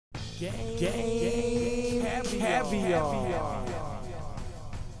Caviar.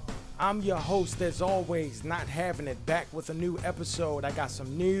 I'm your host, as always, not having it, back with a new episode. I got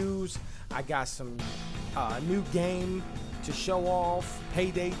some news. I got some new game to show off.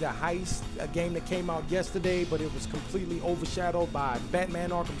 Payday the Heist, a game that came out yesterday, but it was completely overshadowed by Batman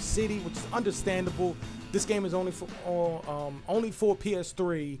Arkham City, which is understandable. This game is only for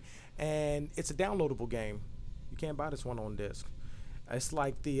PS3, and it's a downloadable game. You can't buy this one on disc. It's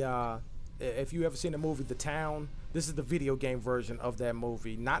like the if you ever seen the movie The Town, this is the video game version of that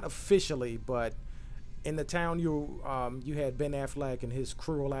movie. Not officially, but in The Town, you had Ben Affleck and his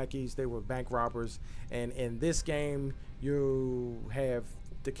crew of lackeys. They were bank robbers, and in this game, you have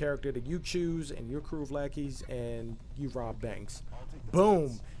the character that you choose and your crew of lackeys, and you rob banks.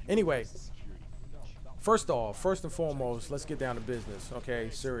 Boom. Anyway, first and foremost, let's get down to business. Okay,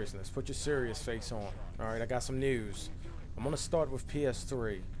 seriousness. Put your serious face on. All right, I got some news. I'm gonna start with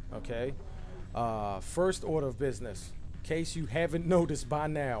PS3. Okay. First order of business. In case you haven't noticed by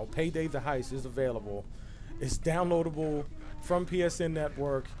now, Payday the Heist is available. It's downloadable from PSN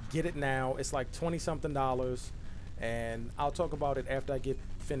Network. Get it now. It's like $20-something, and I'll talk about it after I get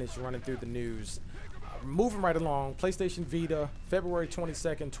finished running through the news. Moving right along, PlayStation Vita, February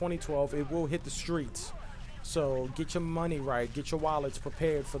 22nd, 2012. It will hit the streets. So get your money right. Get your wallets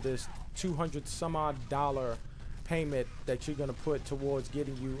prepared for this $200-some-odd payment that you're gonna put towards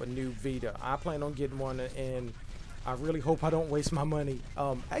getting you a new Vita. I plan on getting one, and I really hope I don't waste my money.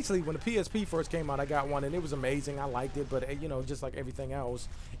 Actually, when the PSP first came out, I got one, and it was amazing. I liked it, but you know, just like everything else,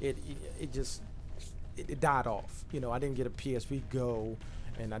 it died off. You know, I didn't get a PSP Go,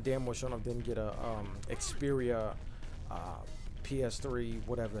 and I damn well sure enough didn't get a Xperia PS3,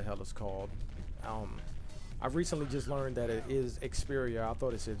 whatever the hell it's called. I've recently just learned that it is Xperia. I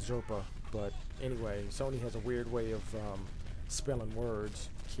thought it said Zerpa, but anyway, Sony has a weird way of spelling words.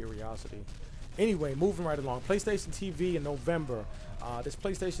 Curiosity. Anyway, moving right along. PlayStation TV in November. This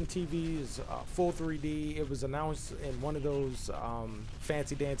PlayStation TV is full 3D. It was announced in one of those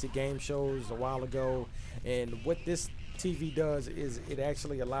fancy dancy game shows a while ago. And what this TV does is it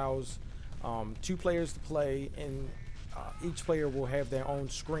actually allows two players to play, and each player will have their own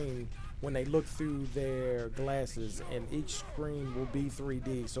screen when they look through their glasses, and each screen will be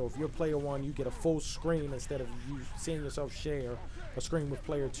 3D. So if you're player one, you get a full screen instead of you seeing yourself share a screen with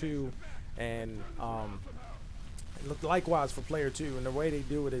player two. And likewise for player two. And the way they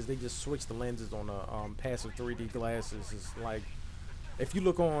do it is they just switch the lenses on the passive 3D glasses. It's like, if you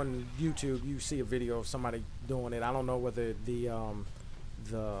look on YouTube, you see a video of somebody doing it. I don't know whether the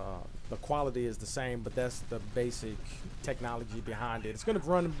quality is the same, but that's the basic technology behind it. It's going to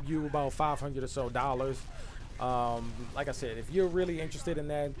run you about $500 or so. Like I said, if you're really interested in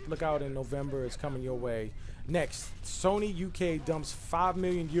that, look out in November. It's coming your way. Next, Sony UK dumps 5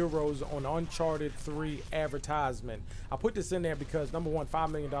 million euros on Uncharted 3 advertisement. I put this in there because, number one,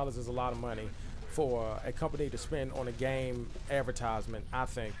 $5 million is a lot of money for a company to spend on a game advertisement. I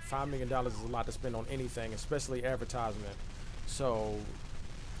think $5 million is a lot to spend on anything, especially advertisement. So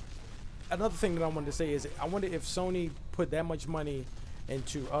another thing that I wanted to say is, I wonder if Sony put that much money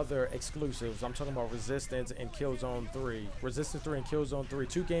into other exclusives. I'm talking about Resistance and Killzone 3. Resistance 3 and Killzone 3,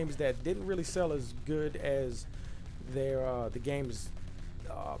 two games that didn't really sell as good as their the games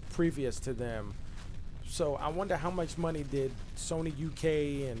previous to them. So I wonder how much money did Sony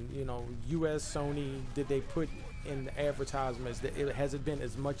UK and, you know, US Sony, did they put in the advertisements? That has it been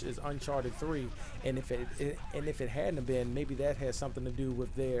as much as Uncharted 3? And if it hadn't been, maybe that has something to do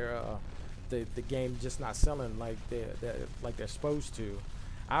with their the game just not selling like they're supposed to.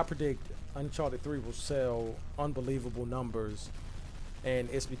 I predict Uncharted 3 will sell unbelievable numbers, and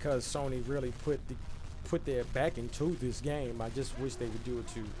it's because Sony really put their backing to this game. I just wish they would do it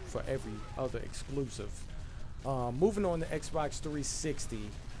for every other exclusive. Moving on to Xbox 360.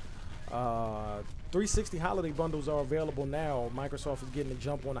 360 holiday bundles are available now. Microsoft is getting a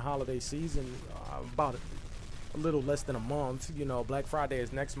jump on the holiday season about a little less than a month. You know, Black Friday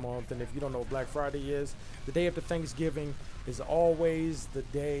is next month, and if you don't know what Black Friday is, the day after Thanksgiving is always the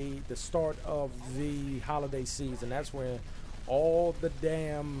start of the holiday season. That's when all the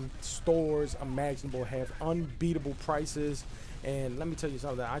damn stores imaginable have unbeatable prices. And let me tell you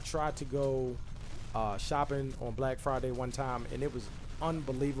something, I tried to go shopping on Black Friday one time, and it was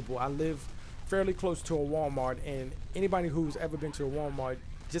unbelievable. I live fairly close to a Walmart, and anybody who's ever been to a Walmart,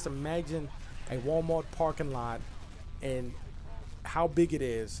 just imagine a Walmart parking lot and how big it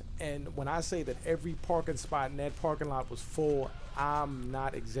is. And when I say that every parking spot in that parking lot was full, I'm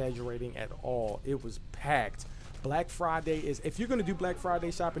not exaggerating at all. It was packed. Black Friday is, if you're gonna do Black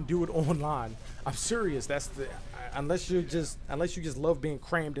Friday shopping, do it online. I'm serious. That's the, unless you just love being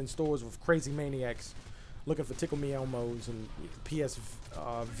crammed in stores with crazy maniacs looking for Tickle Me Elmos and PS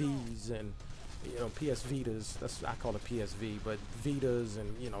Vs and PS Vitas. That's, I call it PSV, but Vitas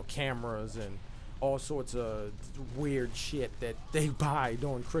and cameras and all sorts of weird shit that they buy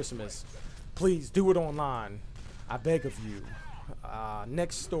during Christmas. Please do it online. I beg of you.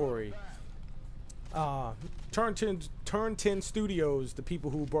 Next story. Turn 10 Studios, the people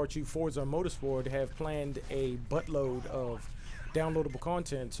who brought you Forza Motorsport, have planned a buttload of downloadable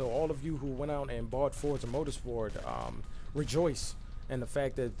content. So all of you who went out and bought Forza Motorsport, rejoice in the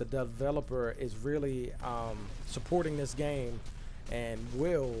fact that the developer is really supporting this game and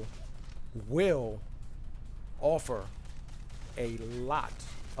will offer a lot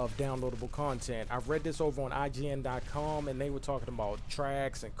of downloadable content. I've read this over on IGN.com, and they were talking about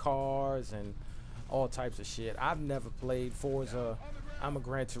tracks and cars and all types of shit. I've never played Forza. I'm a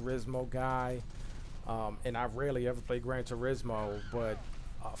Gran Turismo guy, and I rarely ever play Gran Turismo, but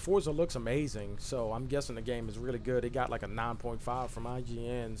Forza looks amazing, so I'm guessing the game is really good. It got like a 9.5 from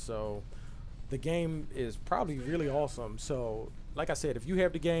IGN, so the game is probably really awesome. So like I said, if you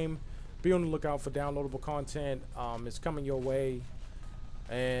have the game, be on the lookout for downloadable content. It's coming your way.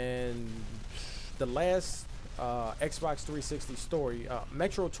 And the last Xbox 360 story,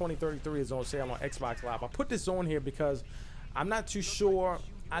 Metro 2033 is on sale on Xbox Live. I put this on here because I'm not too sure.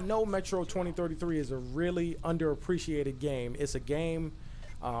 I know Metro 2033 is a really underappreciated game. It's a game.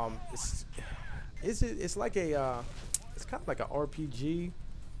 It's like a it's kind of like an RPG.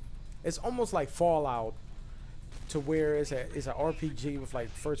 It's almost like Fallout, to where it's an RPG with like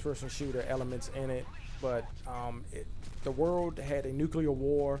first-person shooter elements in it. But the world had a nuclear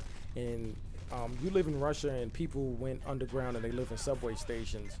war, and you live in Russia, and people went underground and they live in subway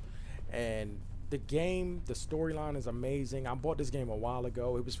stations. And the game, the storyline is amazing. I bought this game a while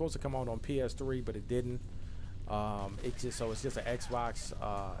ago. It was supposed to come out on PS3, but it didn't. It's just an Xbox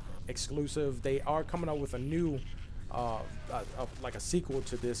exclusive. They are coming out with a new, like a sequel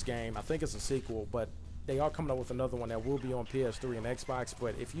to this game. I think it's a sequel, but they are coming out with another one that will be on PS3 and Xbox.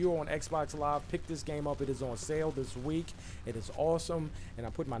 But if you're on Xbox Live, pick this game up. It is on sale this week. It is awesome, and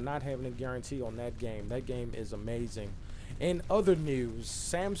I put my not having it guarantee on that game. That game is amazing. In other news,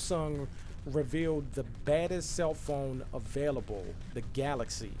 Samsung revealed the baddest cell phone available, the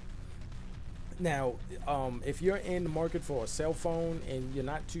Galaxy. Now, if you're in the market for a cell phone and you're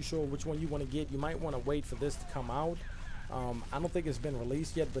not too sure which one you want to get, you might want to wait for this to come out. I don't think it's been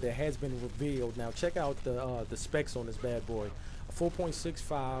released yet, but it has been revealed. Now, check out the specs on this bad boy. A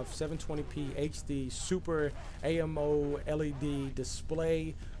 4.65, 720p HD, Super AMO LED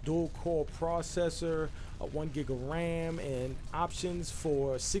display, dual-core processor, 1 gig of RAM, and options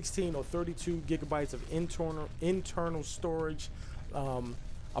for 16 or 32 gigabytes of internal storage.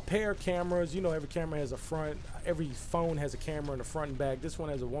 A pair of cameras. Every camera has a front. Every phone has a camera in the front and back. This one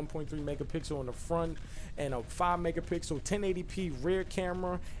has a 1.3 megapixel in the front and a 5 megapixel 1080p rear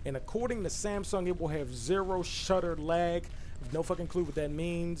camera. And according to Samsung, it will have 0 shutter lag. No fucking clue what that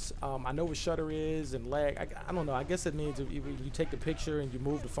means. I know what shutter is and lag. I don't know. I guess it means if you take the picture and you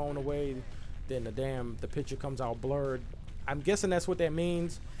move the phone away, then the picture comes out blurred. I'm guessing that's what that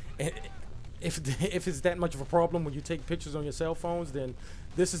means. And if it's that much of a problem when you take pictures on your cell phones, then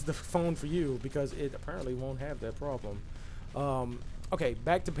this is the phone for you, because it apparently won't have that problem. Okay,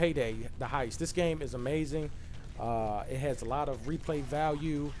 back to Payday the Heist. This game is amazing. It has a lot of replay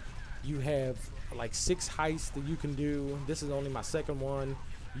value. You have like 6 heists that you can do. This is only my second one.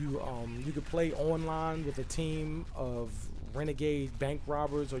 You can play online with a team of renegade bank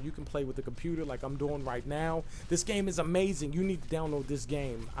robbers, or you can play with the computer like I'm doing right now. This game is amazing. You need to download this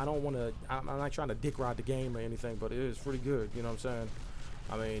game. I'm not trying to dick ride the game or anything, but it is pretty good. You know what I'm saying?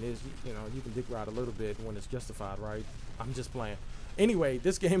 I mean, it's, you can dick ride a little bit when it's justified, right? I'm just playing. Anyway,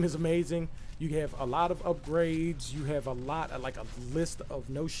 this game is amazing. You have a lot of upgrades. You have like a list of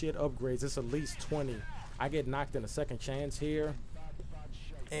no shit upgrades. It's at least 20. I get knocked in a second chance here.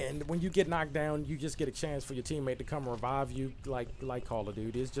 And when you get knocked down, you just get a chance for your teammate to come revive you, like Call of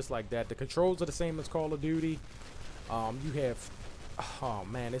Duty. It's just like that. The controls are the same as Call of Duty. You have, oh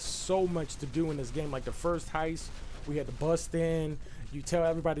man, there's so much to do in this game. Like the first heist, we had to bust in. You tell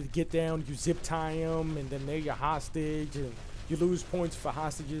everybody to get down. You zip tie them, and then they're your hostage. And you lose points for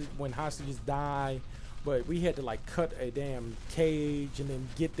hostages when hostages die. But we had to like cut a damn cage and then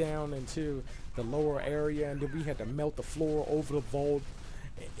get down into the lower area, and then we had to melt the floor over the vault.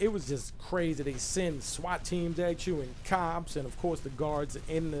 It was just crazy. They send SWAT teams at you and cops, and of course the guards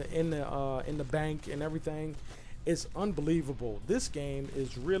in the bank and everything. It's unbelievable. This game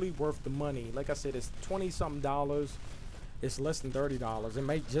is really worth the money. Like I said, it's 20-something dollars. It's less than $30. It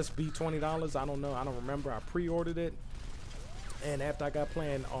may just be $20. I don't know. I don't remember. I pre-ordered it. And after I got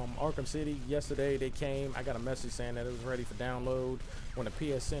playing Arkham City yesterday, they came. I got a message saying that it was ready for download when the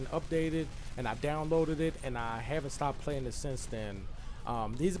PSN updated, and I downloaded it, and I haven't stopped playing it since then.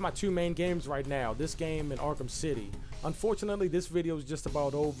 These are my two main games right now, this game and Arkham City. Unfortunately, this video is just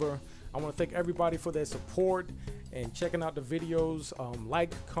about over. I want to thank everybody for their support and checking out the videos.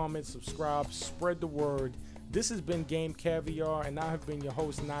 Like, comment, subscribe, spread the word. This has been Game Caviar, and I have been your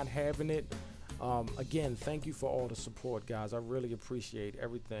host, Not Having It. Again, thank you for all the support, guys. I really appreciate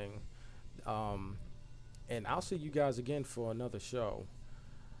everything. And I'll see you guys again for another show.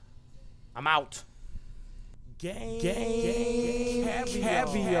 I'm out. Game Caviar.